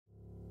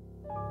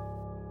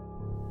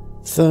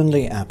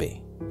Thurnley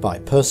Abbey by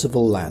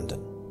Perceval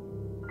Landon.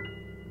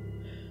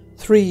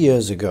 3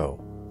 years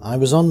ago, I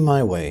was on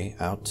my way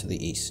out to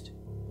the east,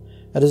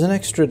 and as an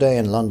extra day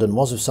in London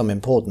was of some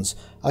importance,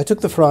 I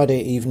took the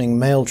Friday evening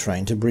mail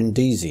train to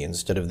Brindisi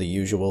instead of the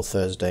usual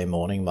Thursday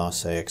morning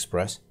Marseille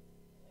express.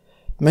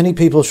 Many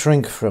people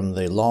shrink from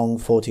the long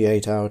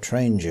 48-hour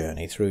train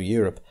journey through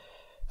Europe,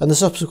 and the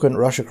subsequent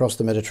rush across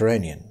the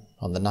Mediterranean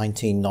on the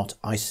 19-knot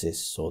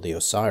Isis or the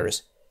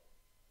Osiris.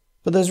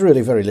 But there's really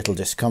very little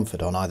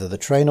discomfort on either the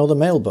train or the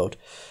mailboat,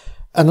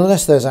 and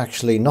unless there's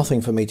actually nothing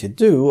for me to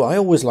do, I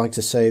always like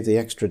to save the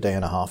extra day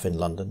and a half in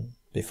London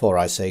before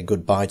I say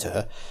goodbye to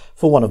her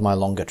for one of my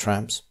longer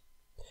tramps.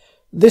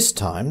 This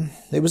time,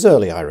 it was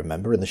early, I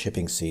remember, in the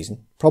shipping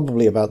season,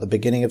 probably about the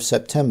beginning of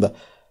September.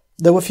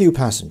 There were few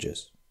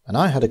passengers, and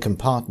I had a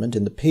compartment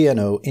in the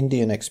P&O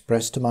Indian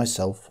Express to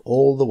myself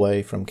all the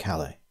way from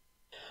Calais.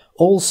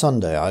 All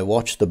Sunday I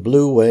watched the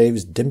blue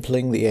waves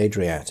dimpling the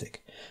Adriatic,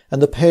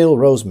 and the pale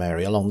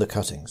rosemary along the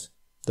cuttings,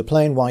 the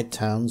plain white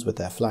towns with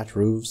their flat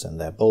roofs and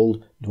their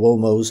bold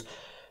duomos,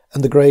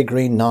 and the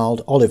grey-green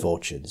gnarled olive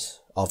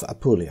orchards of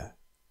Apulia.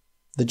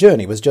 The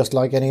journey was just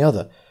like any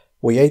other.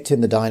 We ate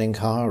in the dining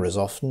car as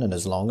often and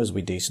as long as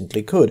we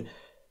decently could.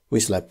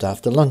 We slept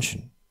after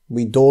luncheon.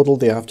 We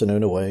dawdled the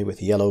afternoon away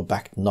with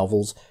yellow-backed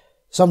novels.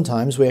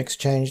 Sometimes we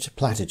exchanged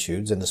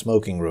platitudes in the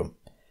smoking room.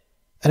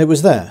 And it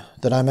was there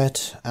that I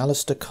met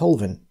Alistair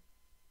Colvin.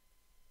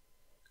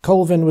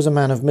 Colvin was a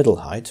man of middle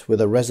height, with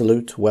a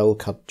resolute,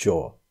 well-cut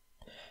jaw.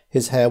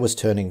 His hair was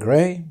turning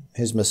grey,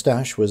 his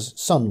moustache was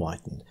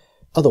sun-whitened,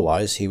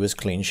 otherwise he was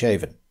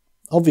clean-shaven.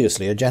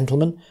 Obviously a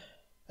gentleman,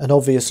 and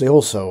obviously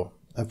also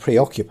a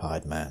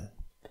preoccupied man.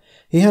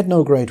 He had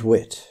no great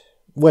wit.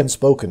 When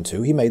spoken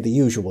to, he made the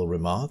usual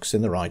remarks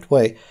in the right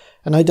way,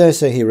 and I dare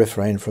say he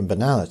refrained from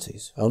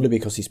banalities, only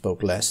because he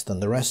spoke less than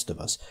the rest of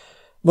us.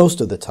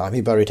 Most of the time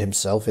he buried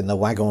himself in the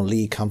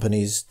Wagon-Lee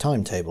Company's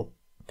timetable,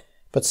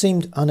 but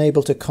seemed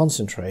unable to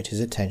concentrate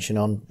his attention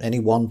on any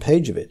one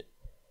page of it.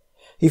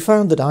 He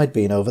found that I'd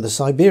been over the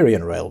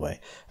Siberian Railway,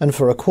 and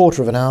for a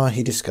quarter of an hour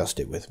he discussed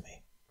it with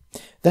me.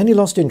 Then he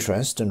lost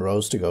interest and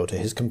rose to go to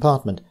his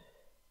compartment,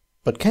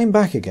 but came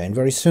back again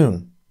very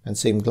soon, and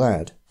seemed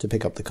glad to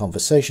pick up the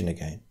conversation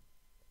again.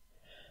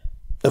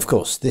 Of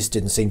course, this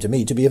didn't seem to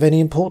me to be of any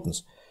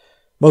importance.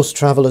 Most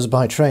travellers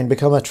by train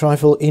become a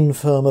trifle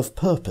infirm of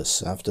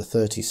purpose after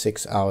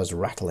 36 hours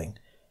rattling,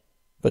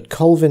 but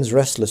Colvin's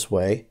restless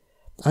way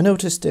I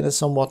noticed in a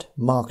somewhat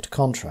marked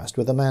contrast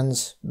with a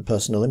man's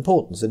personal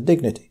importance and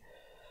dignity.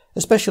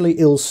 Especially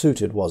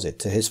ill-suited was it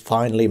to his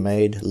finely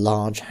made,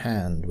 large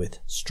hand with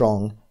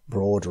strong,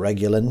 broad,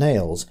 regular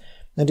nails,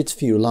 and its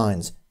few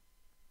lines.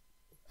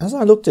 As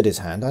I looked at his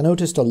hand, I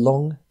noticed a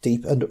long,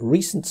 deep, and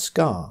recent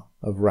scar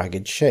of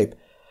ragged shape.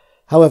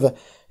 However,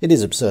 it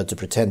is absurd to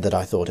pretend that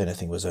I thought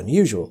anything was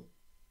unusual.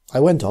 I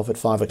went off at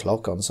 5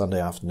 o'clock on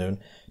Sunday afternoon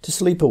to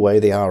sleep away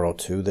the hour or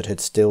two that had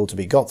still to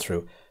be got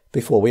through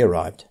before we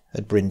arrived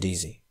at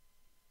Brindisi.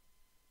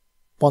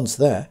 Once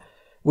there,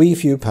 we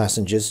few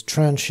passengers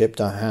transhipped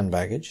our hand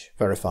baggage,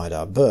 verified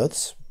our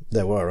berths —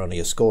 there were only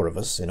a score of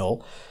us in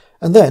all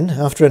 — and then,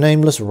 after an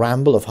aimless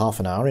ramble of half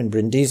an hour in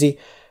Brindisi,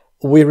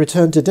 we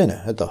returned to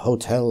dinner at the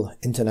Hotel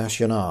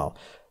International,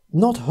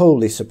 not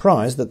wholly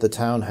surprised that the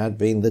town had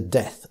been the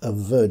death of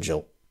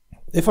Virgil.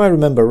 If I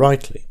remember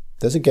rightly,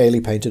 there's a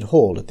gaily painted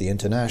hall at the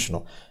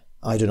International.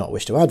 I do not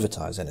wish to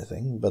advertise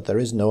anything, but there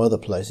is no other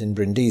place in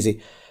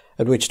Brindisi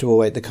at which to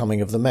await the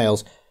coming of the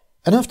mails,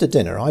 and after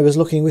dinner I was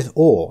looking with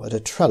awe at a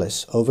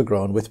trellis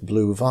overgrown with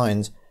blue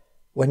vines,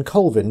 when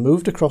Colvin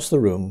moved across the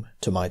room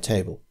to my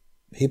table.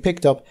 He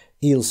picked up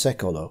Il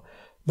Secolo,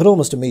 but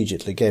almost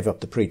immediately gave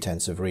up the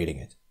pretence of reading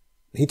it.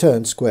 He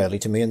turned squarely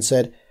to me and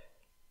said,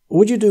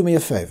 "Would you do me a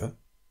favour?"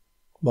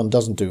 One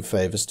doesn't do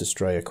favours to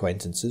stray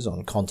acquaintances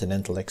on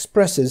continental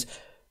expresses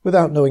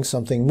without knowing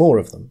something more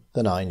of them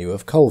than I knew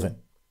of Colvin.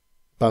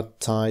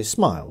 But I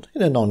smiled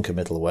in a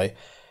non-committal way,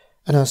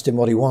 and asked him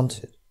what he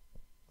wanted.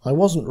 I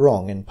wasn't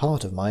wrong in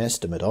part of my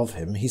estimate of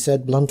him. He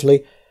said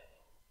bluntly,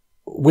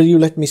 "Will you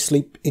let me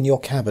sleep in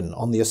your cabin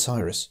on the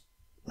Osiris?"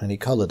 And he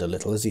coloured a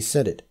little as he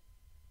said it.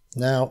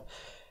 Now,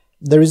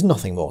 there is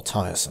nothing more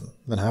tiresome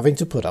than having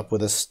to put up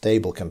with a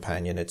stable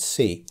companion at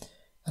sea,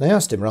 and I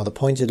asked him rather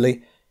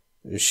pointedly,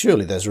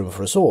 "Surely there's room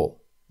for us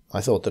all?"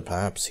 I thought that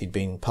perhaps he'd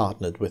been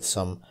partnered with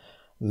some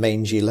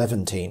mangy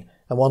Levantine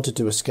and wanted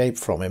to escape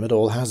from him at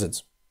all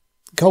hazards.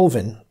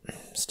 Colvin,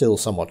 still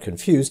somewhat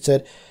confused,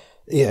 said,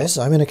 "Yes,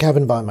 I'm in a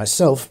cabin by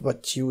myself,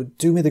 but you would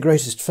do me the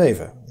greatest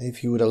favour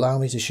if you would allow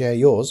me to share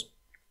yours."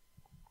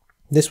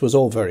 This was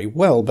all very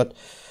well, but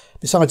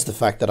besides the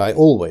fact that I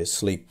always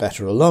sleep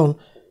better alone,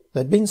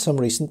 there had been some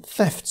recent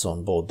thefts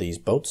on board these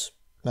boats,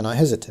 and I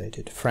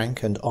hesitated,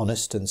 frank and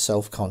honest and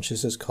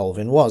self-conscious as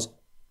Colvin was.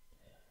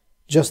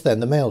 Just then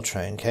the mail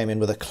train came in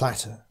with a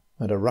clatter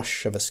and a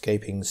rush of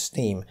escaping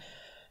steam,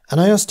 and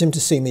I asked him to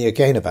see me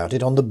again about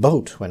it on the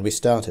boat when we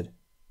started.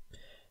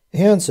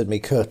 He answered me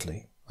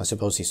curtly. I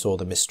suppose he saw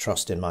the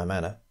mistrust in my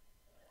manner.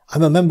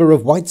 "I'm a member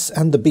of White's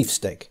and the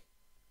Beefsteak."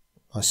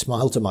 I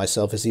smiled to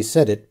myself as he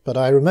said it, but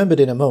I remembered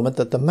in a moment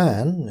that the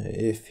man,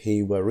 if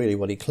he were really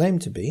what he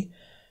claimed to be,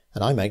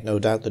 and I make no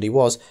doubt that he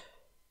was,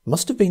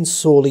 must have been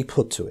sorely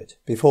put to it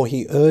before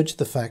he urged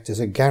the fact as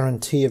a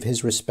guarantee of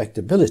his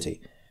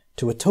respectability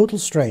to a total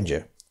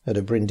stranger at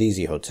a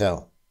Brindisi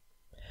hotel.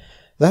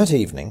 That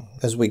evening,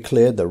 as we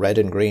cleared the red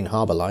and green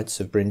harbour lights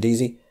of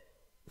Brindisi,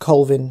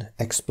 Colvin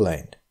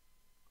explained.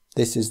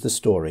 This is the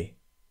story,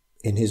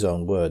 in his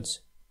own words.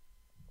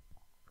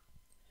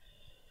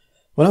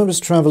 When I was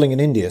travelling in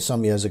India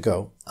some years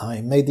ago,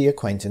 I made the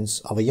acquaintance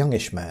of a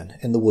youngish man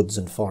in the woods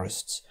and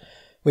forests.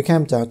 We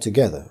camped out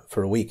together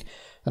for a week,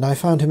 and I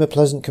found him a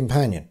pleasant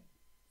companion.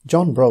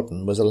 John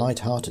Broughton was a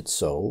light-hearted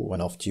soul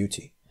when off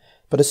duty,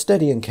 but a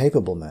steady and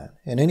capable man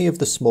in any of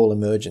the small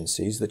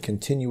emergencies that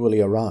continually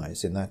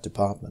arise in that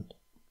department.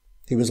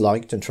 He was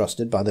liked and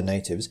trusted by the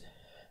natives,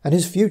 and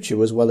his future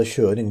was well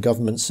assured in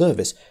government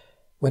service,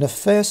 when a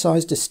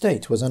fair-sized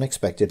estate was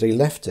unexpectedly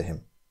left to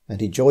him, and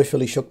he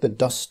joyfully shook the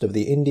dust of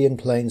the Indian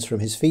plains from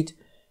his feet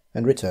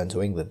and returned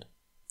to England.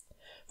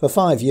 For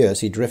 5 years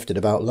he drifted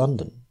about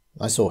London.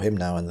 I saw him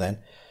now and then.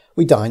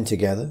 We dined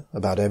together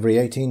about every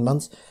 18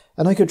 months,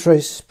 and I could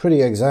trace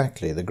pretty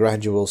exactly the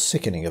gradual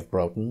sickening of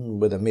Broughton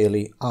with a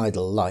merely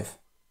idle life.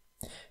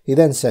 He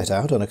then set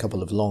out on a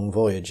couple of long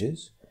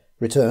voyages,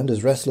 returned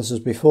as restless as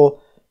before,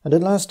 and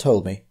at last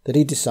told me that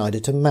he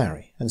decided to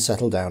marry and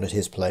settle down at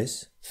his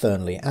place,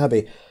 Thurnley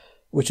Abbey,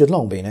 which had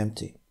long been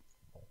empty.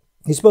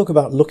 He spoke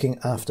about looking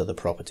after the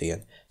property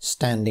and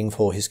standing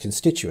for his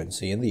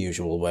constituency in the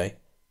usual way.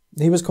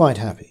 He was quite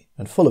happy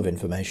and full of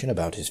information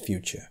about his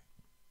future.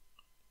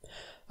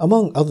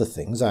 Among other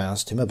things, I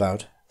asked him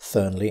about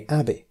Thurnley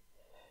Abbey.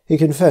 He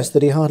confessed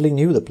that he hardly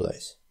knew the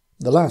place.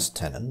 The last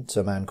tenant,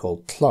 a man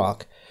called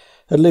Clark,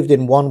 had lived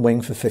in one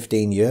wing for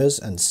 15 years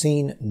and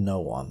seen no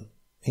one.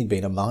 He'd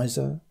been a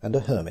miser and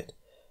a hermit.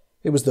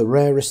 It was the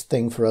rarest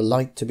thing for a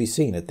light to be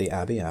seen at the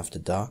Abbey after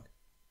dark.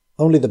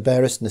 Only the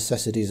barest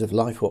necessities of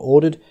life were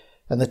ordered,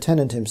 and the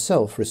tenant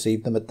himself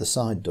received them at the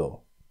side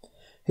door.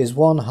 His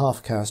one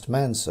half-caste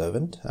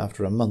manservant,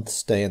 after a month's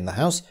stay in the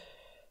house,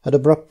 had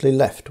abruptly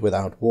left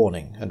without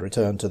warning and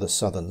returned to the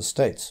southern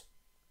states.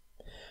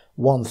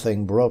 One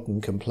thing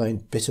Broughton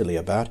complained bitterly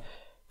about: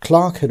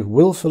 Clark had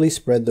wilfully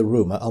spread the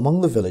rumour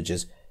among the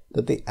villagers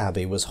that the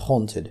Abbey was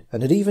haunted,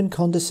 and had even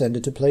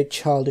condescended to play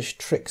childish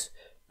tricks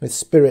with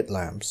spirit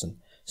lamps and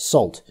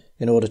salt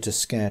in order to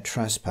scare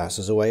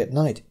trespassers away at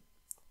night.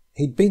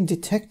 He'd been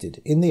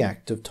detected in the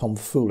act of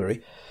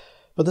tomfoolery,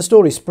 but the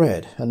story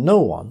spread, and no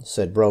one,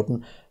 said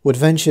Broughton, would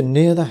venture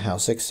near the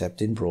house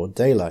except in broad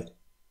daylight.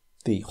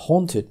 The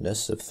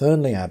hauntedness of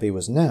Thurnley Abbey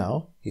was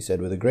now, he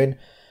said with a grin,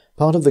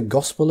 part of the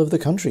gospel of the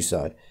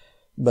countryside,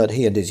 but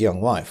he and his young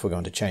wife were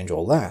going to change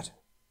all that.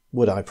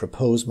 Would I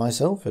propose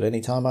myself at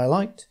any time I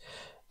liked?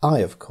 I,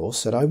 of course,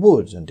 said I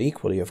would, and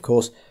equally, of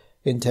course,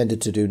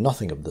 intended to do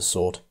nothing of the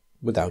sort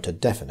without a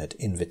definite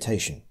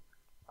invitation.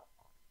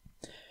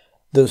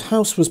 The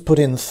house was put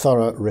in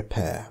thorough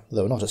repair,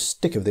 though not a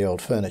stick of the old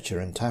furniture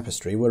and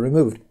tapestry were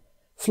removed.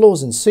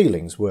 Floors and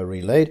ceilings were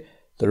relaid,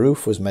 the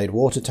roof was made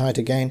watertight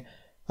again,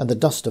 and the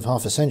dust of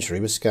half a century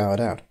was scoured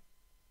out.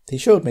 He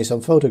showed me some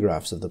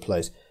photographs of the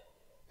place.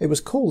 It was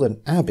called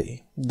an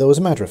abbey, though as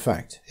a matter of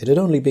fact it had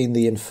only been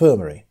the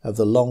infirmary of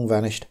the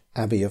long-vanished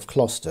Abbey of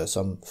Gloucester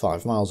some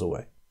 5 miles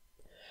away.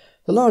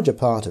 The larger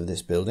part of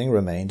this building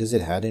remained as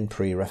it had in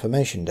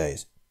pre-Reformation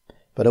days,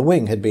 but a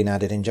wing had been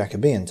added in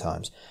Jacobean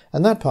times,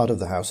 and that part of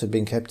the house had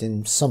been kept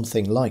in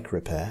something like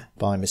repair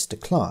by Mr.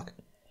 Clark.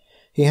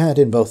 He had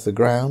in both the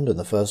ground and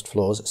the first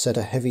floors set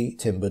a heavy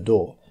timber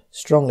door,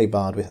 strongly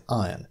barred with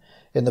iron,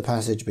 in the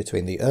passage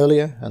between the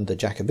earlier and the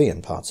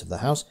Jacobean parts of the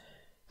house,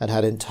 and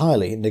had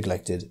entirely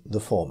neglected the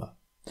former.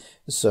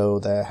 So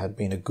there had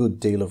been a good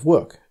deal of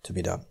work to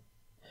be done.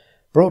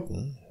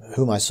 Broughton,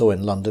 whom I saw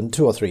in London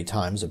 2 or 3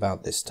 times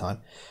about this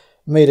time,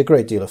 made a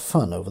great deal of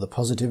fun over the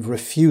positive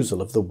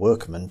refusal of the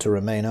workmen to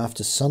remain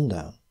after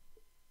sundown.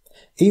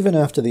 Even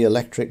after the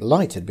electric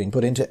light had been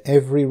put into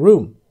every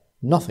room,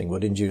 nothing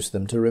would induce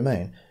them to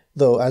remain,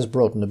 though, as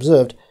Broughton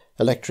observed,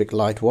 electric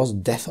light was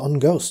death on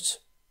ghosts.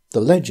 The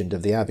legend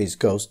of the Abbey's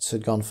ghosts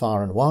had gone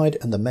far and wide,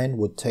 and the men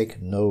would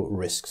take no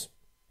risks.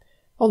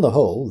 On the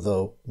whole,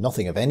 though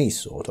nothing of any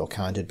sort or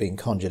kind had been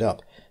conjured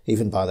up,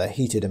 even by their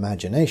heated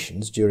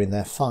imaginations during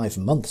their 5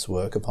 months'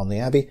 work upon the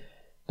Abbey,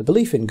 the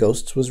belief in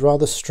ghosts was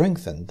rather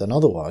strengthened than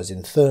otherwise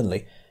in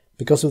Thurnley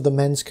because of the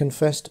men's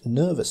confessed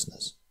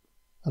nervousness,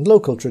 and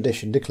local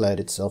tradition declared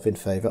itself in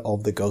favour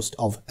of the ghost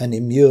of an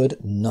immured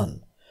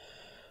nun.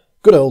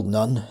 "Good old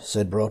nun,"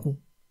 said Broughton.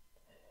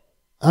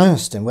 I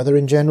asked him whether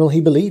in general he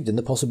believed in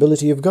the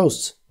possibility of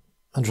ghosts,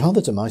 and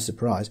rather to my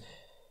surprise,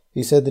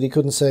 he said that he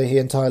couldn't say he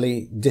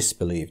entirely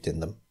disbelieved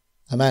in them.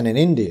 A man in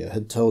India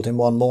had told him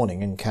one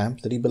morning in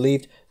camp that he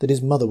believed that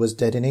his mother was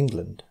dead in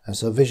England, as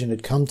her vision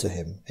had come to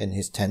him in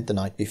his tent the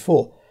night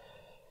before.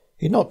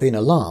 He had not been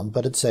alarmed,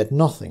 but had said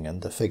nothing,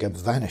 and the figure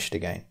vanished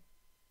again.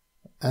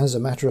 As a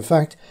matter of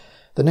fact,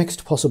 the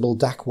next possible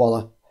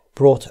Dakwallah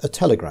brought a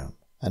telegram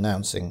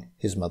announcing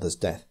his mother's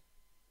death.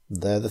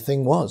 There the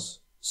thing was,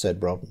 said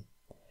Broughton.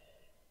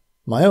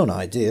 My own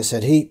idea,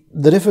 said he,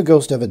 that if a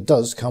ghost ever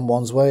does come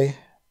one's way,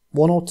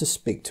 one ought to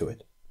speak to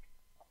it.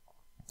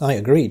 I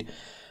agreed.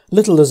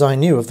 Little as I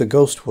knew of the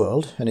ghost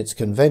world and its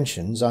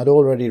conventions, I'd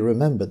already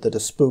remembered that a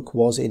spook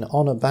was in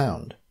honour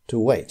bound to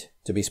wait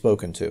to be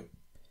spoken to.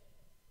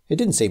 It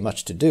didn't seem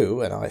much to do,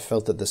 and I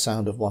felt that the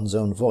sound of one's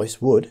own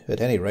voice would, at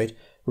any rate,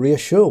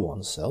 reassure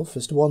oneself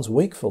as to one's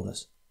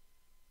wakefulness.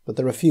 But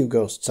there are few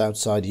ghosts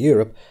outside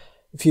Europe,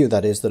 few,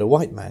 that is, that a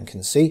white man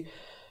can see,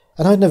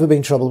 and I'd never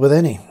been troubled with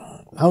any.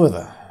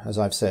 However, as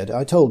I've said,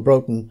 I told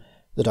Broughton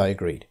that I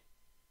agreed.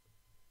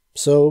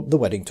 So the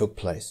wedding took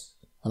place,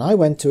 and I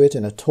went to it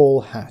in a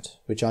tall hat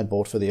which I'd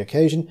bought for the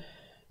occasion,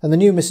 and the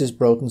new Mrs.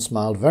 Broughton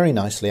smiled very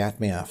nicely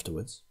at me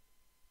afterwards.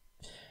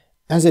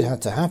 As it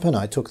had to happen,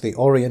 I took the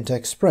Orient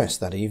Express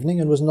that evening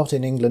and was not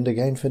in England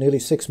again for nearly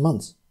 6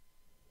 months.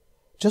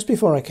 Just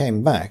before I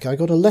came back, I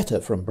got a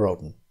letter from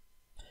Broughton.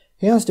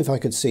 He asked if I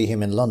could see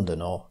him in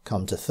London or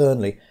come to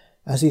Thurnley,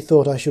 as he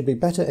thought I should be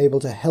better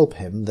able to help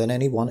him than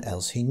anyone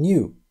else he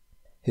knew.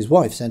 His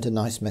wife sent a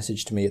nice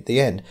message to me at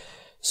the end,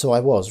 so I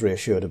was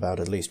reassured about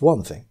at least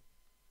one thing.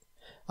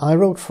 I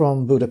wrote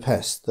from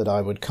Budapest that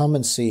I would come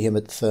and see him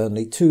at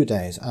Thurnley 2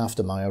 days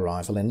after my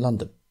arrival in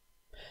London.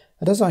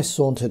 And as I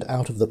sauntered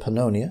out of the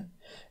Pannonia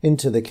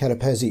into the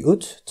Kerepesi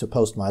Ut to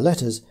post my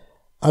letters,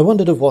 I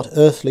wondered of what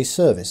earthly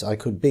service I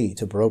could be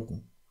to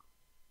Broughton.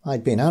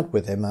 I'd been out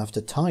with him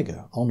after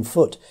Tiger, on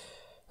foot,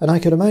 and I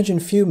could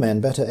imagine few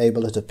men better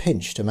able at a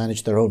pinch to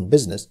manage their own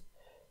business.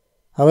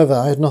 However,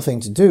 I had nothing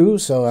to do,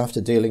 so after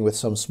dealing with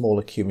some small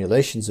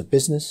accumulations of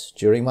business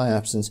during my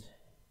absence,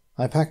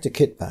 I packed a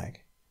kit bag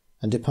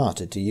and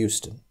departed to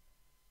Euston.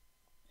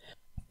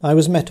 I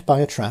was met by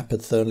a trap at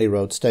Thurnley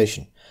Road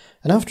Station,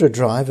 and after a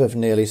drive of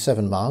nearly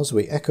 7 miles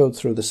we echoed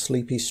through the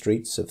sleepy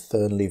streets of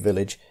Thurnley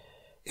village,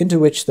 into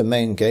which the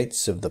main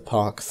gates of the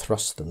park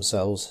thrust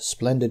themselves,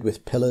 splendid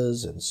with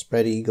pillars and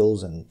spread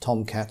eagles and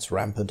tomcats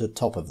rampant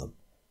atop of them.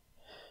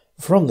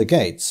 From the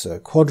gates, a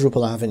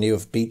quadruple avenue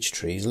of beech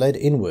trees led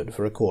inward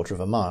for 1/4 of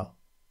a mile.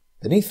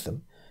 Beneath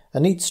them, a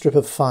neat strip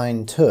of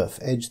fine turf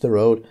edged the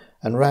road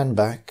and ran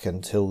back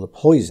until the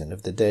poison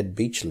of the dead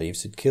beech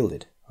leaves had killed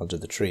it under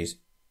the trees.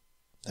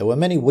 There were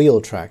many wheel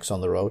tracks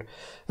on the road,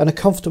 and a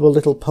comfortable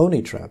little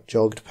pony trap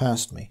jogged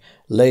past me,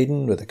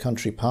 laden with a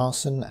country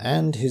parson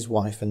and his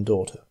wife and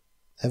daughter.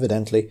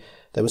 Evidently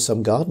there was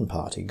some garden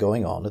party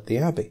going on at the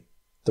Abbey.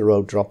 The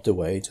road dropped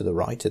away to the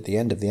right at the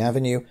end of the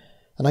avenue,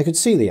 and I could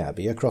see the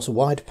Abbey across a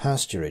wide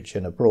pasturage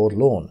and a broad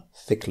lawn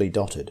thickly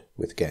dotted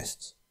with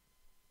guests.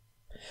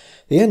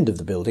 The end of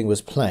the building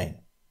was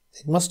plain.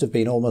 It must have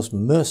been almost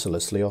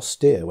mercilessly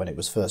austere when it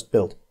was first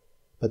built,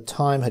 but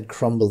time had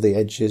crumbled the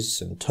edges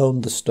and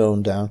toned the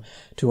stone down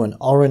to an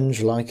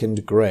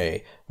orange-lichened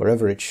grey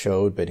wherever it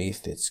showed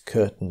beneath its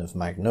curtain of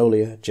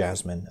magnolia,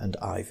 jasmine, and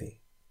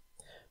ivy.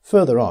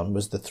 Further on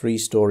was the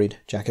 3-storied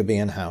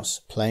Jacobean house,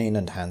 plain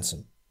and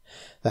handsome.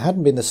 There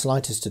hadn't been the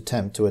slightest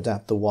attempt to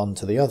adapt the one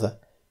to the other,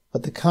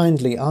 but the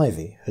kindly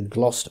ivy had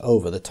glossed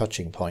over the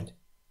touching point.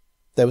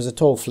 There was a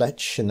tall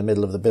fletch in the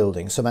middle of the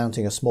building,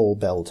 surmounting a small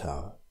bell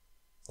tower.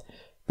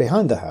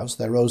 Behind the house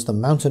there rose the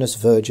mountainous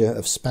verdure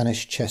of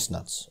Spanish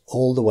chestnuts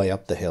all the way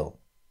up the hill.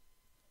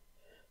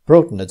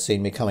 Broughton had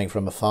seen me coming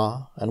from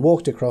afar, and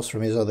walked across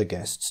from his other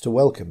guests to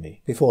welcome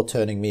me before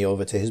turning me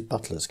over to his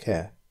butler's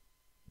care.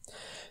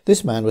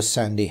 This man was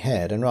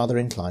sandy-haired and rather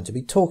inclined to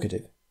be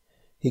talkative.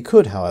 He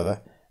could,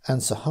 however,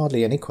 answer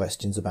hardly any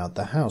questions about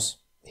the house.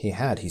 He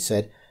had, he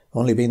said,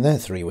 only been there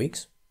 3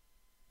 weeks.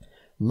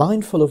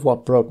 Mindful of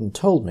what Broughton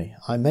told me,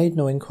 I made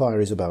no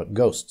inquiries about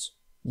ghosts,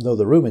 though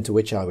the room into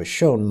which I was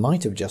shown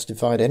might have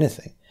justified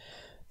anything.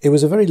 It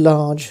was a very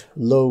large,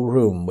 low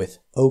room with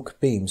oak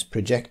beams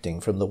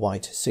projecting from the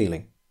white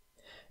ceiling.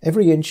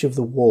 Every inch of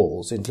the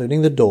walls,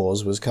 including the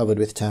doors, was covered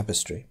with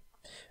tapestry,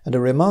 and a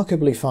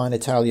remarkably fine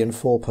Italian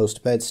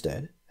 4-post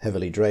bedstead,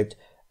 heavily draped,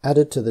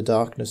 added to the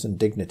darkness and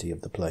dignity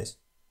of the place.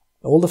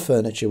 All the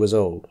furniture was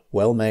old,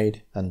 well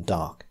made, and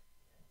dark.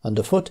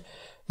 Underfoot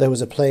there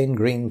was a plain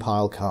green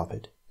pile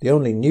carpet, the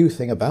only new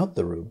thing about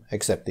the room,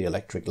 except the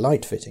electric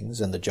light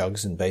fittings and the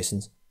jugs and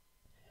basins.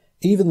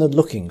 Even the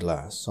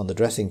looking-glass on the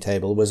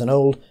dressing-table was an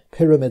old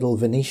pyramidal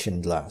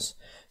Venetian glass,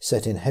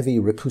 set in heavy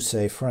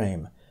repoussé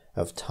frame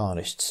of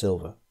tarnished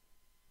silver.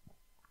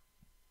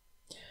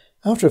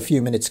 After a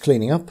few minutes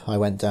cleaning up, I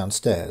went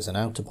downstairs and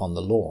out upon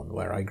the lawn,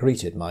 where I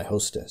greeted my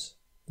hostess.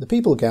 The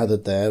people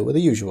gathered there were the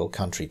usual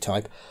country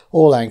type,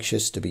 all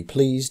anxious to be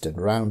pleased and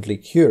roundly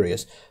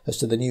curious as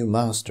to the new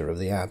master of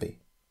the Abbey.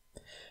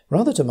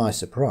 Rather to my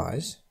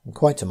surprise, and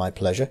quite to my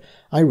pleasure,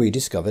 I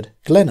rediscovered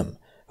Glenham,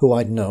 who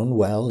I'd known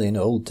well in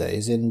old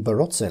days in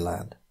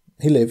Barotseland.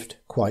 He lived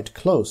quite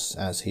close,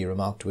 as he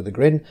remarked with a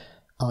grin.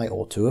 I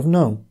ought to have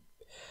known.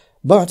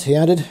 But, he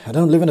added, I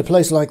don't live in a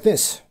place like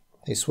this.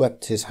 He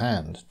swept his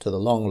hand to the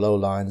long low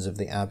lines of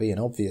the Abbey in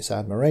obvious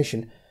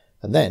admiration,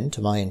 and then,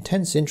 to my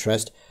intense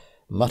interest,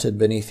 muttered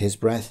beneath his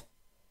breath,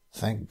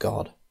 "Thank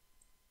God."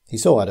 He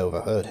saw I'd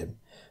overheard him,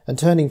 and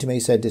turning to me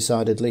said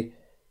decidedly,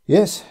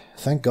 "Yes,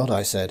 thank God,"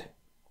 I said,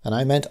 and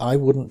I meant I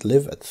wouldn't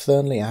live at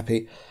Thurnley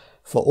Abbey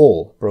for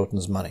all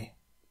Broughton's money.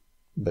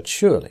 "But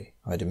surely,"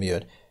 I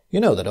demurred, "you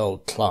know that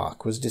old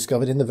Clark was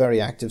discovered in the very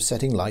act of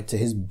setting light to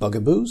his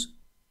bugaboos?"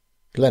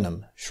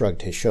 Glenham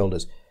shrugged his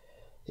shoulders.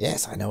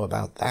 "Yes, I know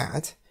about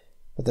that,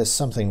 but there's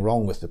something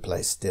wrong with the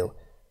place still.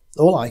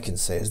 All I can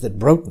say is that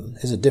Broughton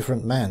is a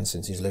different man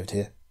since he's lived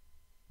here.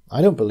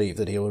 I don't believe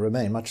that he will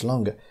remain much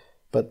longer.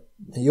 But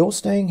you're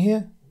staying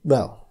here?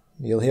 Well,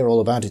 you'll hear all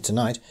about it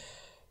tonight.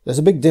 There's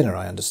a big dinner,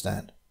 I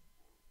understand."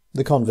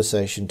 The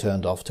conversation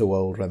turned off to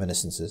old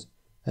reminiscences,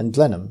 and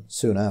Glenham,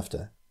 soon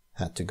after,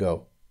 had to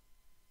go.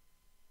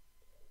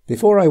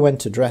 Before I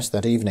went to dress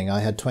that evening, I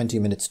had 20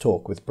 minutes'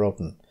 talk with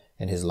Broughton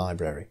in his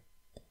library.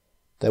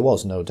 There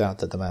was no doubt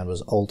that the man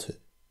was altered,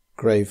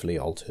 gravely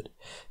altered.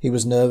 He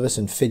was nervous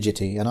and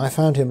fidgety, and I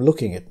found him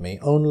looking at me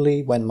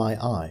only when my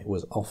eye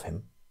was off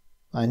him.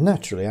 I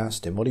naturally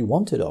asked him what he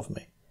wanted of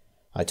me.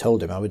 I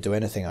told him I would do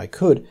anything I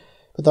could,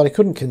 but that I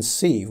couldn't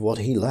conceive what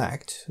he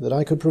lacked that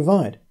I could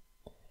provide.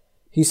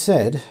 He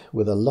said,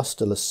 with a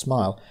lustreless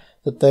smile,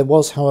 that there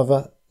was,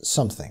 however,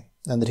 something,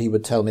 and that he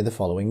would tell me the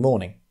following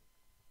morning.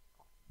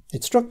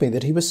 It struck me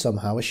that he was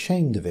somehow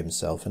ashamed of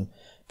himself, and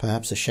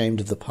perhaps ashamed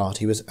of the part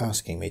he was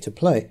asking me to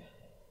play.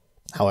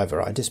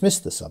 However, I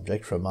dismissed the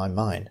subject from my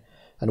mind,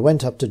 and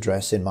went up to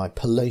dress in my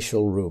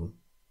palatial room.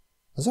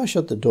 As I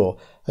shut the door,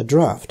 a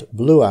draught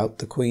blew out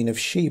the Queen of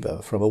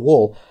Sheba from a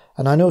wall,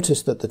 and I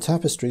noticed that the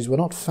tapestries were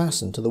not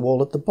fastened to the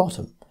wall at the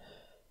bottom.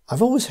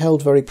 I've always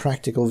held very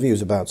practical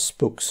views about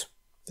spooks,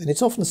 and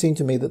it's often seemed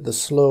to me that the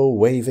slow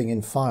waving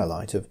in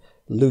firelight of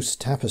loose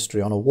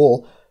tapestry on a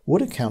wall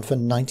would account for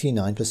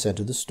 99%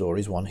 of the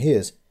stories one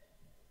hears.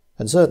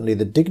 And certainly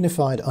the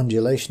dignified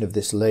undulation of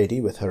this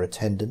lady with her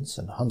attendants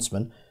and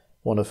huntsmen,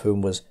 one of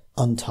whom was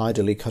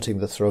untidily cutting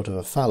the throat of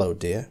a fallow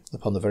deer,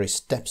 upon the very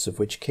steps of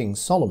which King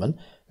Solomon,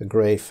 a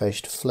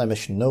grey-faced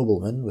Flemish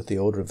nobleman with the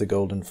Order of the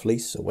Golden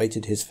Fleece,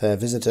 awaited his fair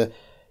visitor,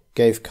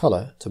 gave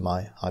colour to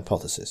my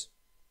hypothesis.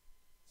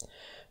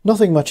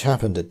 Nothing much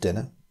happened at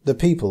dinner. The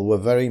people were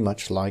very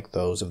much like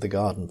those of the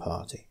garden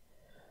party.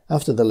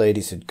 After the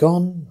ladies had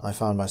gone, I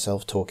found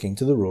myself talking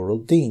to the rural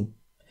dean.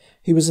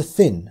 He was a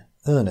thin,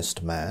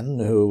 earnest man,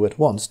 who at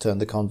once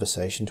turned the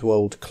conversation to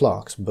old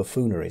Clark's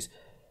buffooneries.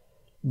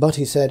 But,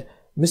 he said,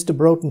 Mr.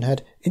 Broughton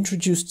had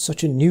introduced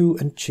such a new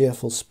and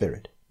cheerful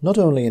spirit, not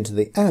only into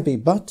the Abbey,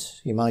 but,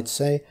 he might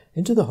say,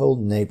 into the whole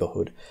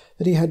neighbourhood,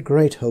 that he had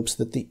great hopes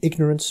that the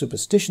ignorant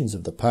superstitions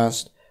of the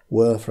past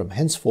were from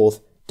henceforth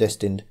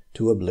destined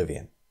to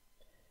oblivion.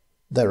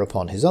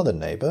 Thereupon his other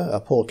neighbour, a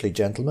portly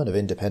gentleman of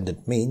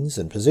independent means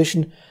and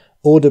position,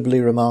 audibly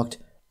remarked,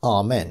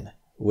 "Amen,"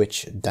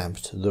 which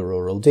damped the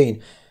rural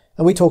dean,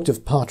 and we talked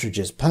of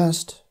partridges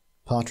past,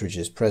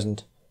 partridges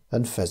present,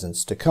 and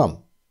pheasants to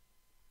come.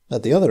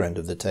 At the other end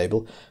of the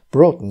table,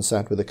 Broughton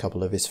sat with a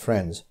couple of his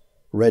friends,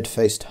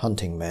 red-faced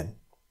hunting men.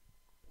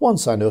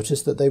 Once I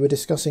noticed that they were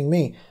discussing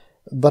me,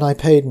 but I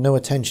paid no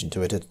attention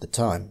to it at the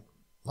time.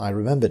 I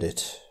remembered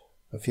it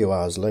a few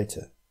hours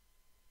later.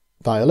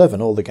 By 11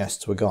 all the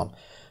guests were gone,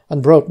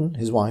 and Broughton,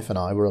 his wife, and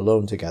I were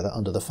alone together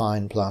under the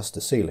fine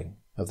plaster ceiling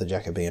of the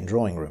Jacobean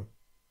drawing-room.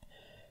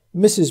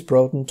 Mrs.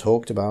 Broughton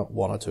talked about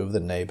one or two of the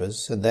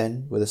neighbours, and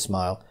then, with a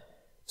smile,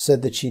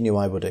 said that she knew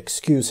I would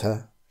excuse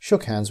her,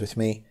 shook hands with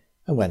me,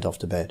 and went off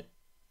to bed.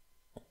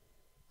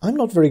 I'm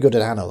not very good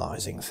at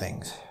analysing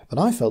things, but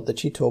I felt that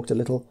she talked a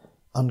little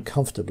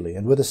uncomfortably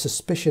and with a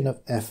suspicion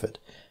of effort,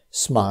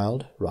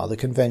 smiled rather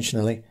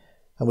conventionally,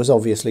 and was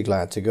obviously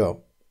glad to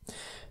go.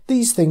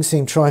 These things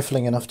seemed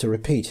trifling enough to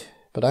repeat,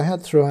 but I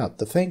had throughout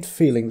the faint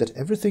feeling that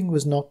everything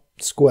was not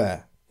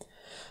square.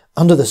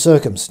 Under the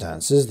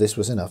circumstances, this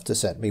was enough to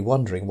set me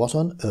wondering what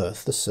on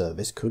earth the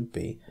service could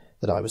be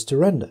that I was to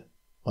render,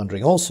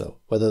 wondering also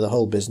whether the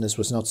whole business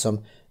was not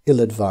some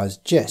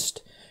ill-advised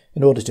jest,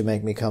 in order to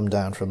make me come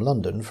down from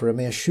London for a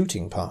mere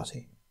shooting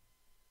party.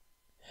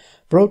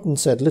 Broughton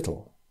said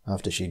little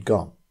after she'd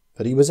gone,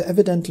 but he was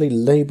evidently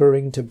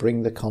labouring to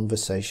bring the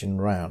conversation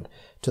round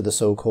to the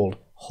so-called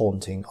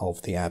haunting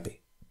of the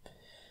Abbey.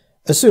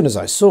 As soon as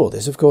I saw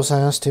this, of course I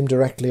asked him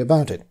directly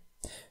about it.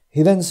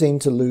 He then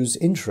seemed to lose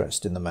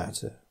interest in the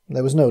matter.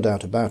 There was no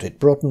doubt about it.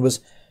 Broughton was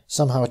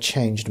somehow a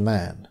changed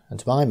man, and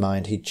to my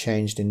mind he'd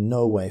changed in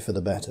no way for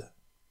the better.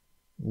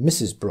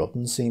 Mrs.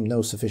 Broughton seemed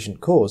no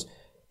sufficient cause.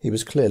 He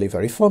was clearly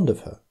very fond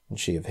of her, and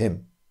she of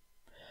him.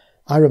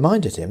 I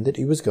reminded him that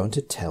he was going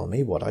to tell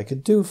me what I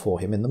could do for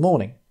him in the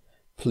morning,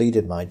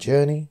 pleaded my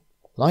journey,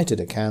 lighted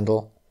a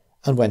candle,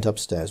 and went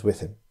upstairs with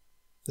him.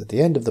 At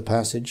the end of the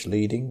passage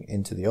leading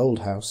into the old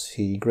house,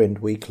 he grinned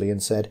weakly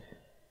and said,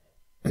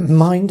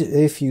 "Mind,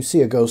 if you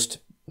see a ghost,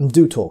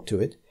 do talk to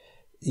it.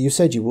 You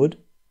said you would."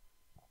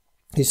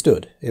 He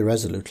stood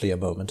irresolutely a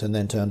moment and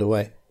then turned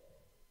away.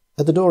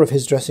 At the door of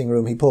his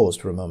dressing-room he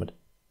paused for a moment.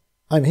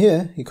 "I'm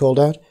here," he called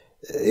out,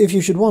 "if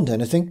you should want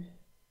anything.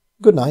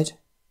 Good night."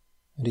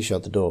 And he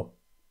shut the door.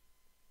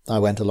 I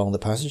went along the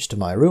passage to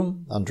my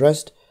room,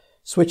 undressed,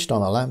 switched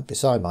on a lamp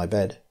beside my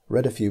bed,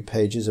 read a few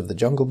pages of the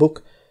Jungle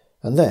Book,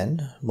 and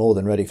then, more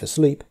than ready for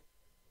sleep,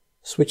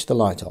 switched the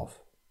light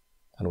off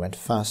and went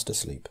fast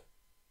asleep.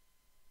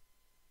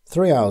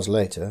 3 hours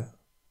later,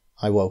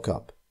 I woke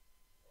up.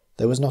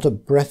 There was not a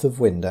breath of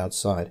wind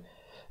outside.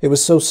 It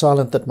was so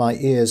silent that my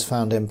ears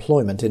found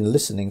employment in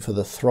listening for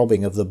the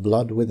throbbing of the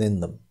blood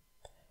within them.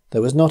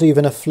 There was not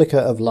even a flicker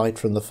of light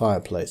from the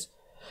fireplace.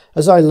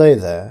 As I lay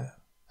there,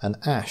 an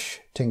ash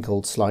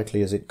tinkled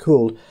slightly as it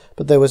cooled,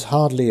 but there was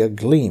hardly a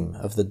gleam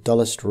of the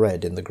dullest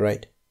red in the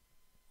grate.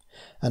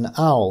 An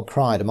owl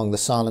cried among the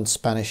silent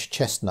Spanish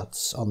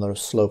chestnuts on the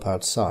slope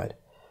outside.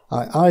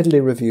 I idly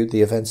reviewed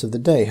the events of the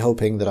day,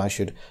 hoping that I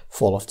should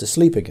fall off to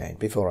sleep again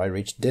before I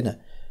reached dinner.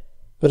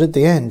 But at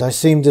the end I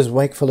seemed as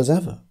wakeful as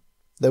ever.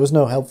 There was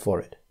no help for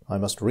it. I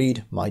must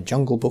read my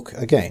Jungle Book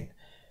again,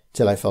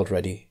 till I felt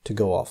ready to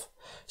go off.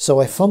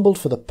 So I fumbled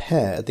for the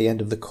pear at the end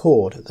of the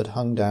cord that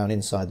hung down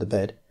inside the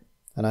bed,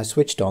 and I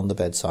switched on the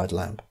bedside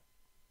lamp.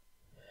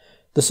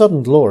 The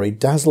sudden glory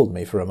dazzled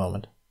me for a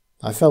moment.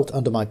 I felt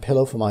under my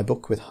pillow for my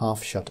book with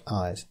half-shut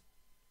eyes.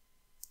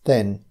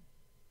 Then,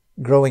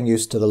 growing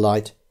used to the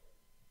light,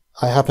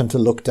 I happened to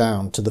look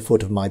down to the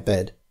foot of my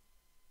bed.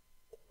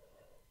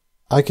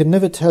 I can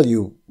never tell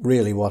you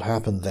really what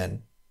happened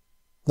then.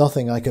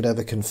 Nothing I could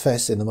ever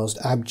confess in the most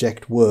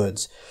abject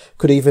words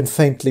could even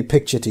faintly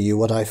picture to you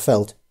what I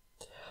felt.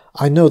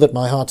 I know that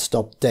my heart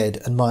stopped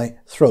dead and my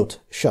throat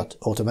shut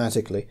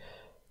automatically.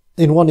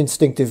 In one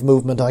instinctive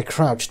movement I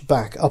crouched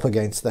back up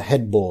against the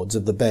headboards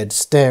of the bed,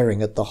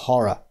 staring at the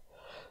horror.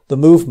 The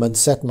movement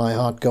set my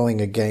heart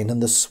going again,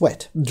 and the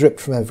sweat dripped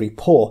from every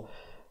pore.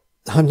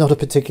 I'm not a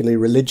particularly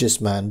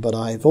religious man, but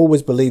I've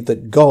always believed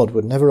that God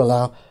would never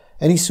allow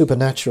any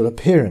supernatural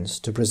appearance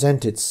to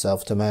present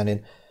itself to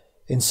man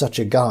in such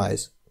a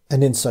guise,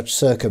 and in such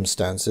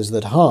circumstances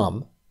that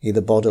harm,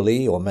 either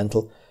bodily or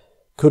mental,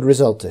 could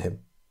result to him.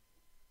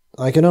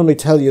 I can only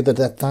tell you that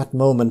at that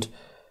moment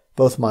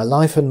both my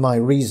life and my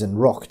reason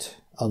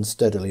rocked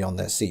unsteadily on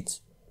their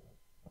seats.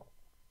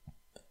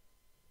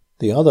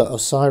 The other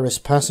Osiris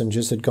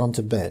passengers had gone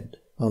to bed.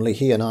 Only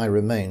he and I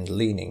remained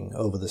leaning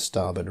over the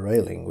starboard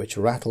railing, which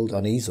rattled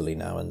uneasily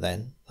now and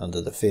then under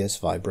the fierce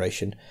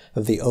vibration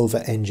of the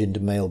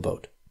over-engined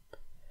mailboat.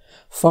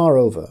 Far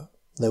over,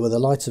 there were the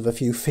lights of a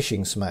few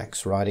fishing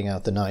smacks riding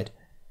out the night,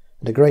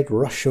 and a great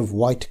rush of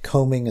white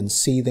combing and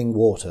seething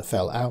water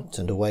fell out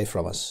and away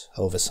from us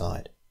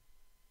overside.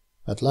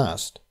 At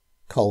last,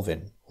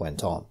 Colvin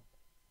went on.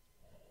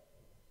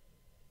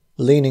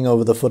 Leaning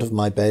over the foot of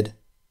my bed,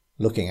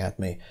 looking at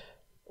me,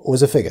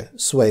 was a figure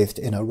swathed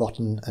in a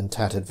rotten and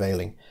tattered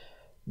veiling.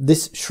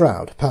 This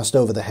shroud passed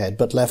over the head,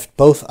 but left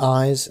both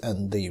eyes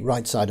and the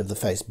right side of the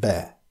face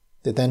bare.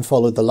 It then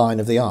followed the line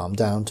of the arm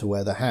down to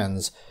where the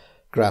hands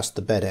grasped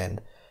the bed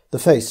end. The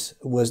face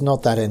was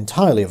not that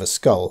entirely of a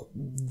skull,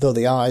 though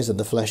the eyes and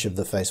the flesh of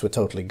the face were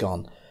totally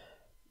gone.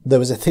 There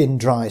was a thin,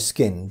 dry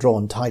skin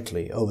drawn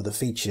tightly over the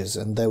features,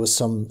 and there was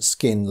some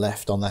skin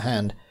left on the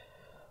hand.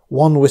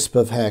 One wisp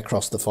of hair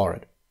crossed the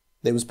forehead.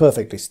 It was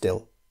perfectly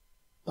still.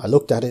 I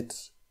looked at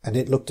it, and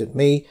it looked at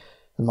me,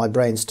 and my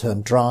brains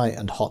turned dry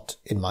and hot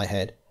in my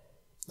head.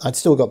 I'd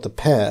still got the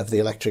pear of the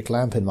electric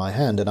lamp in my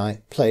hand, and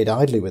I played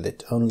idly with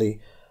it, only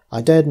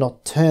I dared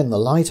not turn the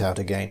light out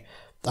again.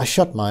 I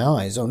shut my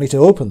eyes, only to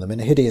open them in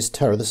a hideous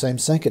terror the same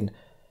second.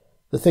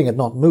 The thing had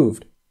not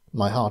moved.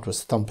 My heart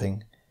was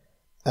thumping,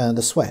 and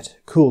the sweat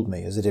cooled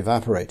me as it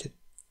evaporated.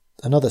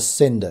 Another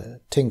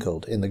cinder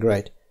tinkled in the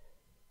grate,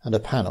 and a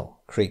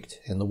panel creaked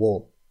in the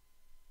wall.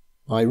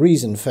 My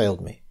reason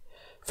failed me.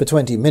 For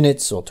 20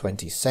 minutes or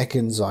 20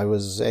 seconds I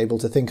was able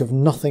to think of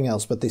nothing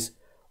else but this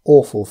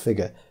awful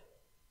figure,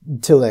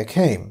 till there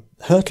came,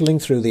 hurtling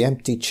through the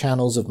empty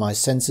channels of my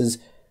senses,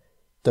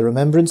 the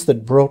remembrance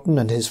that Broughton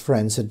and his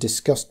friends had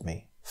discussed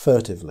me,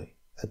 furtively,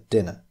 at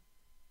dinner.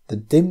 The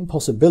dim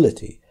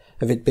possibility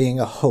of it being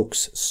a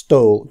hoax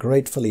stole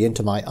gratefully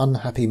into my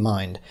unhappy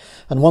mind,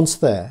 and once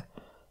there,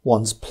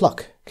 one's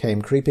pluck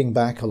came creeping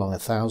back along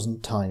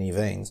 1,000 tiny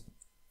veins.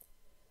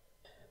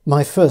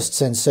 My first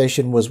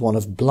sensation was one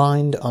of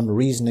blind,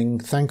 unreasoning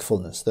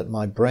thankfulness that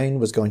my brain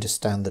was going to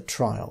stand the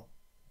trial.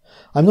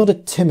 I'm not a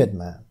timid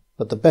man,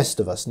 but the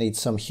best of us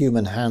needs some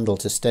human handle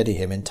to steady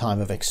him in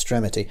time of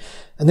extremity,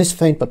 and this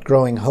faint but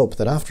growing hope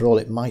that after all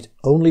it might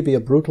only be a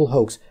brutal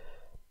hoax,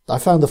 I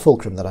found the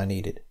fulcrum that I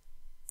needed.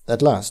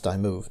 At last I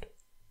moved.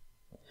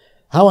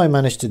 How I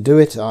managed to do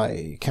it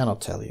I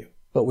cannot tell you,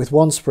 but with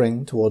one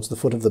spring towards the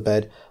foot of the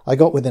bed I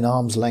got within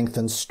arm's length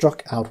and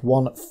struck out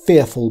one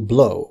fearful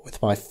blow with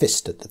my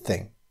fist at the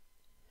thing.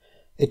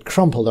 It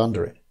crumpled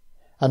under it,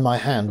 and my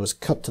hand was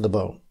cut to the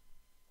bone.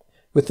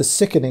 With the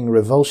sickening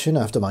revulsion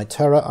after my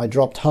terror I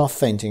dropped half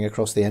fainting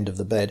across the end of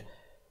the bed.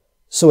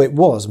 So it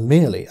was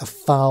merely a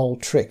foul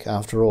trick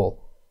after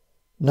all.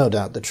 No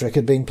doubt the trick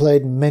had been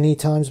played many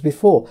times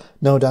before.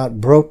 No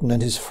doubt Broughton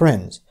and his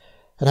friends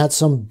had had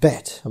some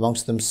bet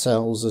amongst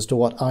themselves as to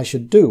what I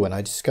should do when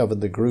I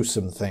discovered the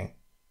gruesome thing.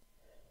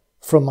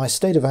 From my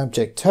state of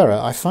abject terror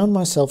I found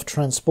myself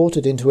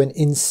transported into an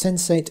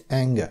insensate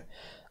anger.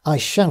 I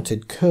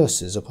shouted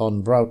curses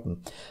upon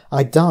Broughton.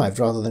 I dived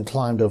rather than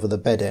climbed over the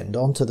bed-end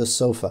onto the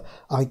sofa.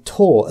 I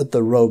tore at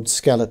the robed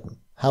skeleton.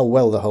 How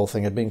well the whole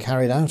thing had been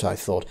carried out, I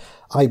thought.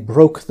 I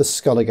broke the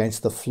skull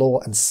against the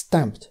floor and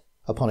stamped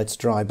upon its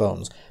dry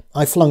bones.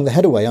 I flung the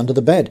head away under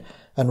the bed.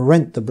 and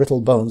rent the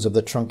brittle bones of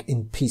the trunk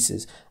in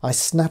pieces. I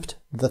snapped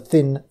the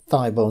thin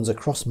thigh bones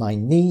across my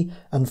knee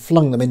and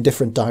flung them in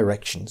different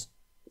directions.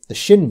 The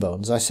shin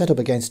bones I set up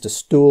against a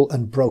stool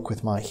and broke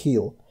with my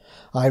heel.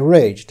 I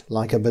raged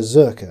like a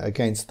berserker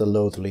against the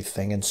loathly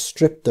thing and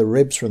stripped the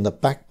ribs from the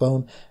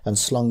backbone and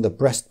slung the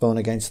breastbone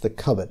against the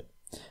cupboard.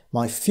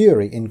 My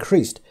fury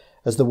increased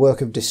as the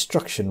work of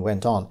destruction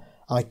went on.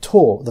 I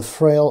tore the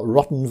frail,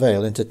 rotten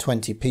veil into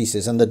 20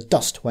 pieces, and the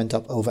dust went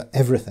up over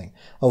everything,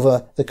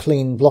 over the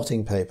clean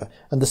blotting paper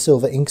and the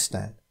silver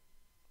inkstand.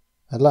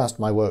 At last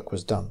my work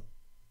was done.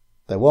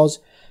 There was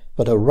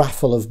but a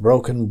raffle of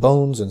broken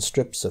bones and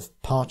strips of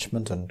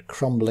parchment and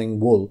crumbling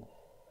wool.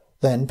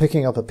 Then,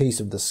 picking up a piece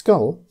of the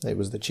skull, it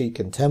was the cheek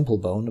and temple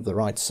bone of the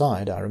right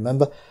side, I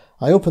remember,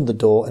 I opened the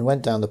door and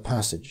went down the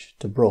passage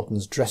to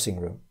Broughton's dressing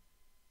room.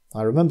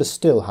 I remember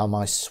still how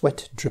my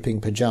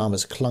sweat-dripping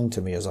pyjamas clung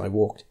to me as I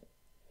walked.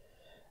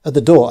 At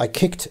the door I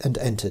kicked and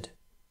entered.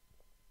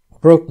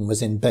 Broughton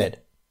was in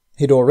bed.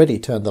 He'd already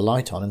turned the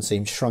light on and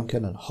seemed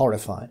shrunken and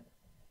horrified.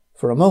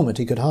 For a moment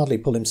he could hardly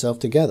pull himself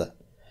together.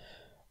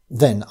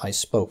 Then I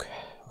spoke.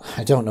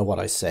 I don't know what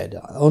I said,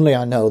 only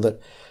I know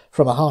that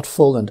from a heart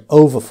full and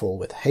overfull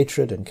with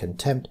hatred and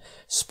contempt,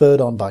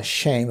 spurred on by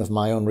shame of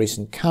my own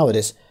recent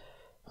cowardice,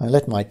 I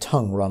let my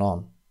tongue run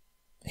on.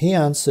 He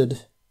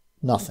answered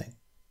nothing.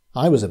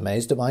 I was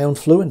amazed at my own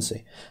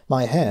fluency.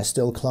 My hair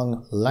still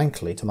clung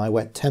lankly to my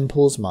wet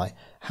temples, my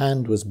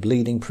hand was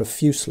bleeding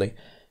profusely.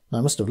 I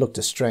must have looked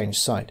a strange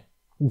sight.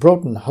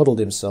 Broughton huddled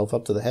himself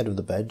up to the head of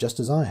the bed just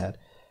as I had.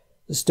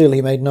 Still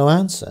he made no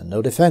answer,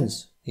 no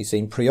defence. He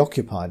seemed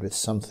preoccupied with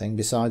something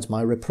besides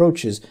my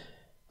reproaches,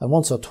 and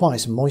once or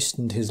twice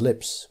moistened his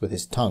lips with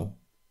his tongue.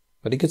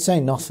 But he could say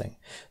nothing,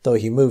 though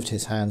he moved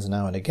his hands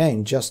now and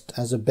again, just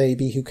as a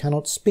baby who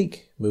cannot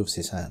speak moves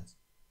his hands.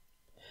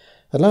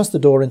 At last the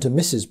door into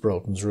Mrs.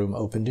 Broughton's room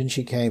opened, and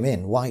she came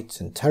in, white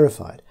and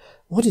terrified.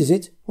 "What is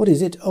it? What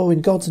is it? Oh,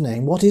 in God's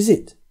name, what is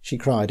it?" she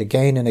cried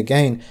again and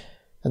again,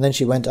 and then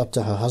she went up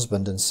to her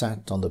husband and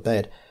sat on the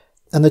bed,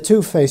 and the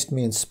two faced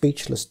me in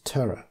speechless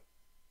terror.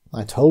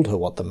 I told her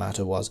what the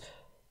matter was.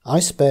 I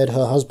spared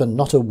her husband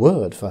not a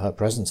word for her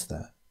presence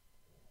there.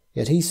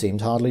 Yet he seemed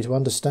hardly to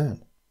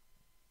understand.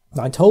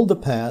 I told the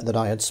pair that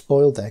I had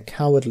spoiled their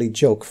cowardly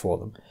joke for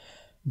them.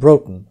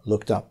 Broughton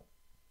looked up.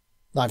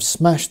 "I've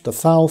smashed the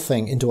foul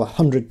thing into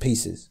 100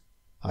 pieces,"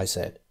 I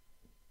said.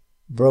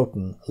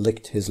 Broughton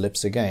licked his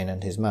lips again,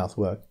 and his mouth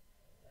worked.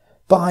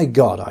 "By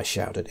God," I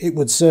shouted, "it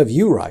would serve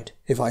you right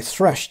if I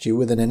thrashed you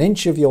within an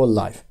inch of your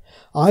life.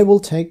 I will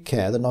take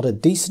care that not a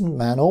decent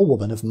man or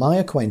woman of my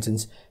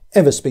acquaintance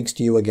ever speaks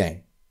to you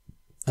again.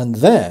 And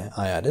there,"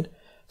 I added,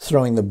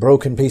 throwing the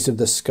broken piece of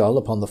the skull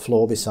upon the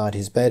floor beside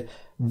his bed,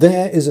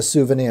 "there is a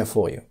souvenir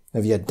for you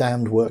of your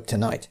damned work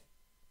tonight."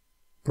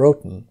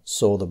 Broughton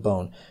saw the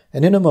bone,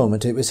 and in a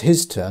moment it was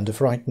his turn to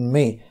frighten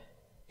me.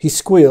 He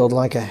squealed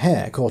like a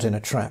hare caught in a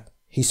trap.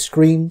 He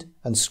screamed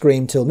and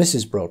screamed till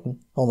Mrs. Broughton,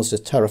 almost as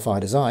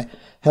terrified as I,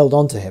 held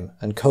on to him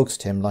and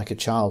coaxed him like a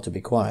child to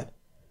be quiet.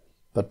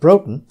 But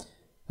Broughton,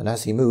 and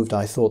as he moved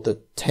I thought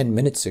that 10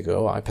 minutes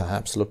ago I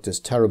perhaps looked as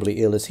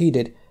terribly ill as he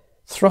did,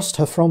 thrust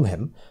her from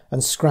him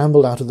and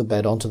scrambled out of the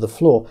bed onto the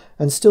floor,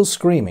 and still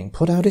screaming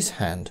put out his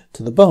hand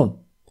to the bone.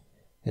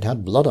 It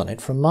had blood on it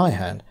from my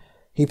hand.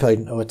 He paid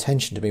no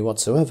attention to me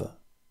whatsoever.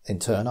 In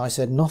turn I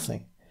said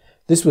nothing.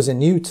 This was a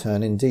new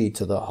turn indeed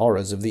to the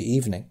horrors of the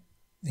evening.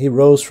 He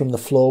rose from the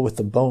floor with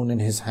the bone in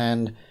his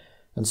hand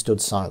and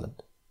stood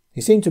silent.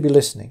 He seemed to be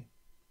listening.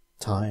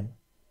 Time,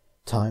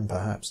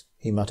 perhaps,"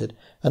 he muttered,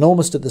 and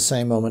almost at the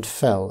same moment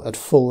fell at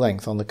full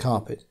length on the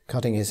carpet,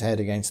 cutting his head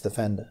against the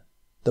fender.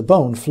 The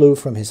bone flew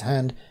from his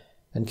hand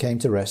and came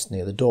to rest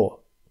near the door.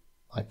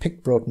 I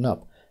picked Broughton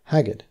up,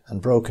 haggard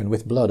and broken,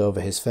 with blood over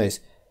his face.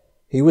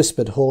 He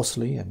whispered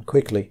hoarsely and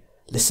quickly,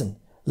 "Listen,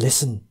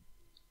 listen."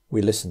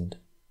 We listened.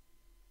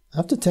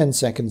 After 10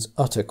 seconds'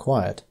 utter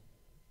quiet,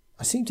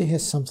 I seemed to hear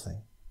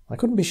something. I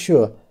couldn't be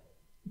sure,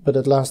 but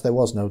at last there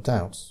was no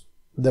doubt.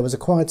 There was a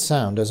quiet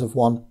sound as of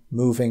one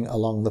moving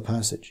along the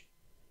passage.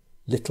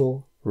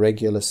 Little,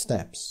 regular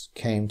steps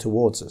came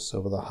towards us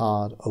over the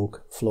hard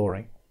oak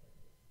flooring.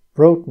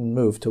 Broughton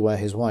moved to where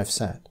his wife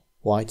sat,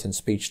 white and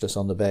speechless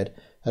on the bed,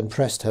 and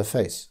pressed her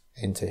face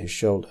into his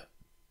shoulder.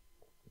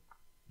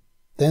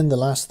 Then the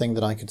last thing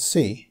that I could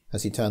see,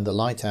 as he turned the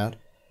light out,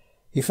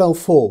 he fell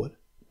forward,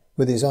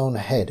 with his own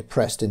head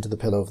pressed into the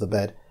pillow of the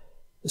bed.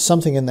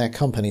 Something in their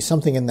company,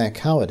 something in their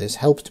cowardice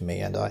helped me,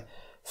 and I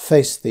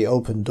faced the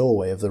open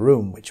doorway of the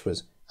room, which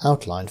was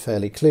outlined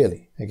fairly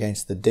clearly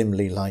against the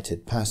dimly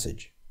lighted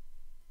passage.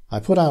 I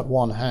put out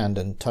one hand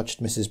and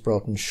touched Mrs.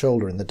 Broughton's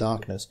shoulder in the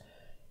darkness.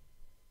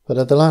 But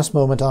at the last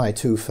moment I,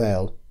 too,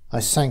 failed. I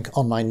sank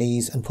on my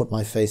knees and put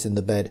my face in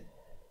the bed.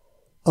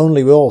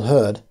 Only we all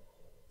heard.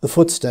 The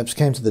footsteps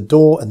came to the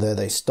door, and there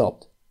they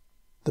stopped.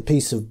 The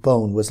piece of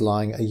bone was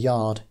lying a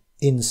yard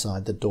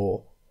inside the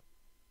door.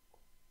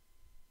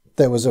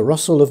 There was a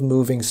rustle of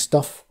moving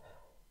stuff,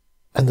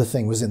 and the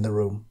thing was in the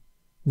room.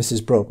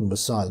 Mrs. Broughton was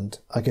silent.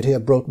 I could hear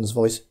Broughton's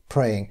voice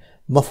praying,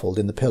 muffled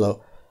in the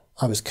pillow.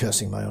 I was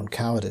cursing my own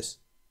cowardice.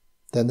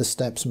 Then the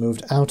steps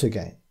moved out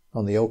again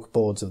on the oak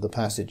boards of the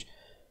passage,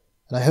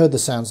 and I heard the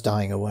sounds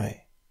dying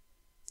away.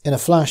 In a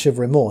flash of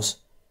remorse,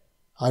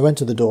 I went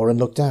to the door and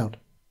looked out.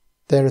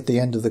 There at the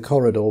end of the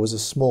corridor was a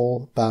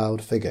small,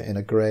 bowed figure in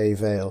a grey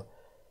veil.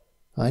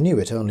 I knew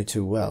it only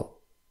too well,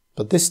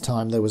 but this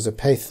time there was a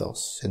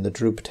pathos in the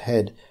drooped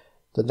head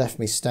that left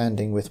me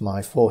standing with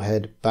my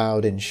forehead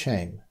bowed in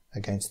shame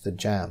against the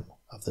jamb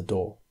of the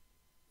door.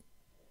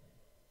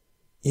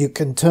 "You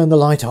can turn the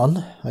light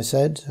on," I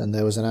said, and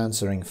there was an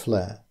answering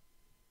flare.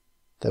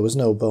 There was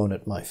no bone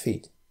at my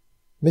feet.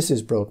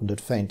 Mrs. Broughton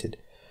had fainted.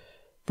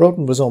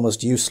 Broughton was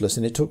almost useless,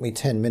 and it took me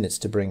 10 minutes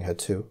to bring her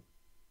to.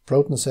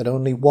 Broughton said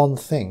only one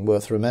thing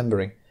worth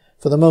remembering.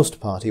 For the most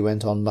part he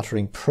went on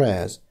muttering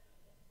prayers.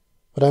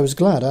 But I was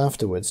glad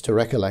afterwards to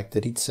recollect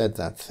that he'd said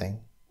that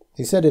thing.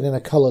 He said it in a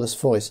colourless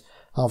voice,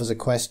 half as a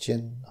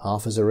question,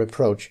 half as a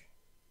reproach.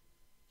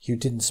 "You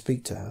didn't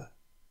speak to her."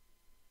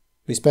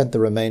 We spent the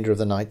remainder of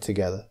the night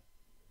together.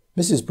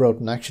 Mrs.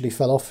 Broughton actually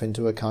fell off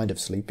into a kind of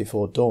sleep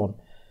before dawn,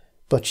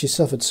 but she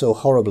suffered so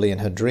horribly in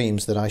her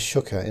dreams that I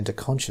shook her into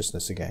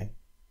consciousness again.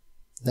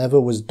 Never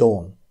was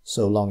dawn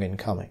so long in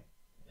coming.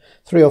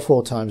 3 or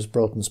 4 times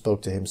Broughton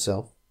spoke to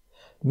himself.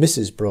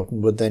 Mrs.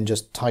 Broughton would then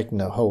just tighten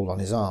her hold on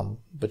his arm,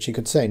 but she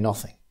could say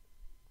nothing.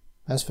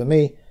 As for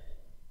me,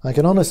 I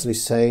can honestly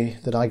say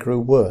that I grew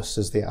worse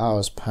as the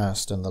hours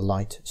passed and the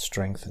light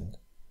strengthened.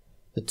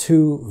 The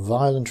 2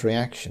 violent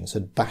reactions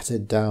had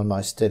battered down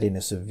my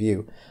steadiness of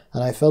view,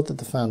 and I felt that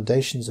the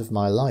foundations of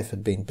my life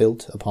had been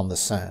built upon the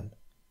sand.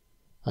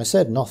 I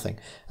said nothing,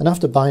 and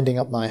after binding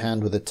up my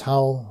hand with a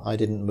towel, I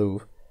didn't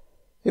move.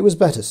 It was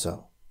better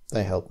so.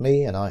 They helped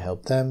me, and I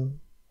helped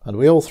them, and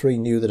we all 3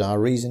 knew that our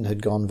reason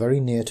had gone very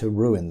near to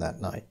ruin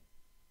that night.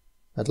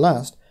 At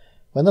last,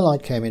 when the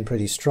light came in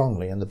pretty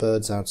strongly and the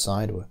birds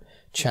outside were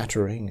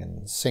chattering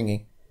and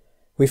singing,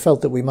 we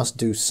felt that we must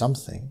do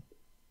something,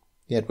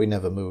 yet we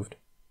never moved.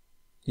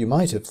 You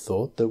might have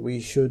thought that we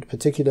should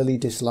particularly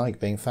dislike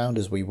being found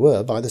as we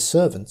were by the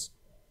servants.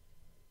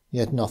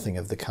 Yet nothing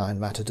of the kind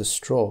mattered a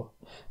straw,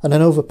 and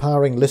an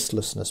overpowering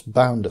listlessness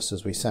bound us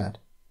as we sat,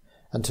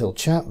 until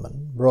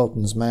Chapman,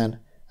 Broughton's man,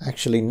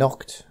 actually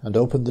knocked and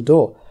opened the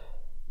door.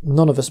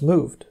 None of us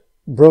moved.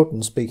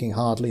 Broughton, speaking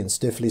hardly and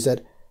stiffly,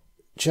 said,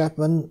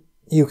 "Chapman,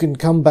 you can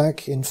come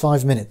back in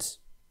 5 minutes."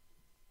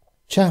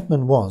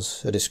 Chapman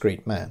was a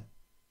discreet man,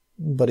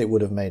 but it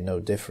would have made no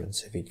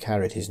difference if he'd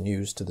carried his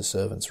news to the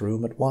servants'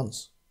 room at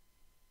once.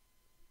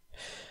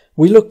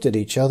 We looked at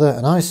each other,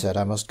 and I said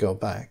I must go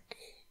back.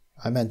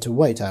 I meant to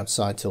wait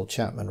outside till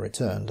Chapman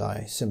returned.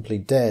 I simply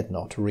dared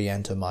not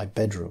re-enter my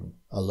bedroom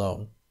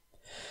alone.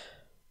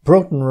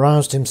 Broughton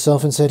roused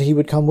himself and said he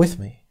would come with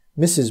me.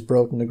 Mrs.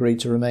 Broughton agreed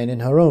to remain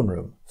in her own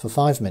room for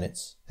 5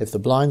 minutes, if the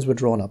blinds were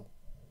drawn up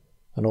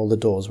and all the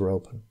doors were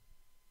open.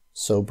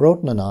 So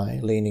Broughton and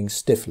I, leaning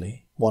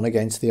stiffly, one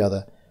against the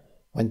other,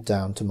 went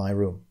down to my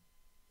room.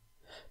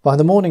 By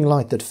the morning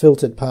light that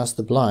filtered past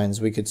the blinds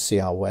we could see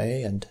our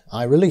way, and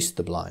I released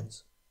the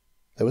blinds.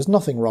 There was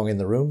nothing wrong in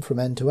the room from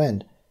end to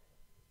end,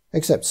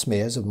 except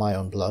smears of my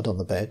own blood on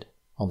the bed,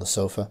 on the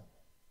sofa,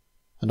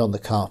 and on the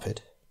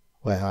carpet,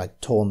 where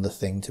I'd torn the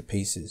thing to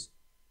pieces.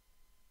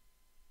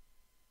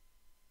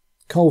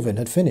 Colvin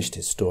had finished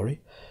his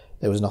story.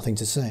 There was nothing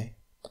to say.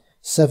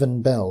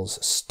 7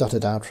 bells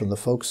stuttered out from the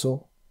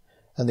forecastle,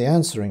 and the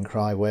answering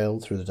cry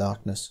wailed through the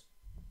darkness.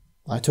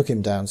 I took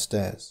him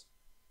downstairs.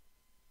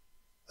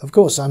 "Of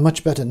course I'm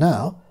much better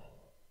now,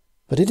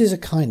 but it is a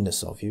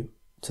kindness of you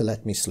to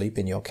let me sleep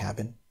in your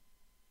cabin."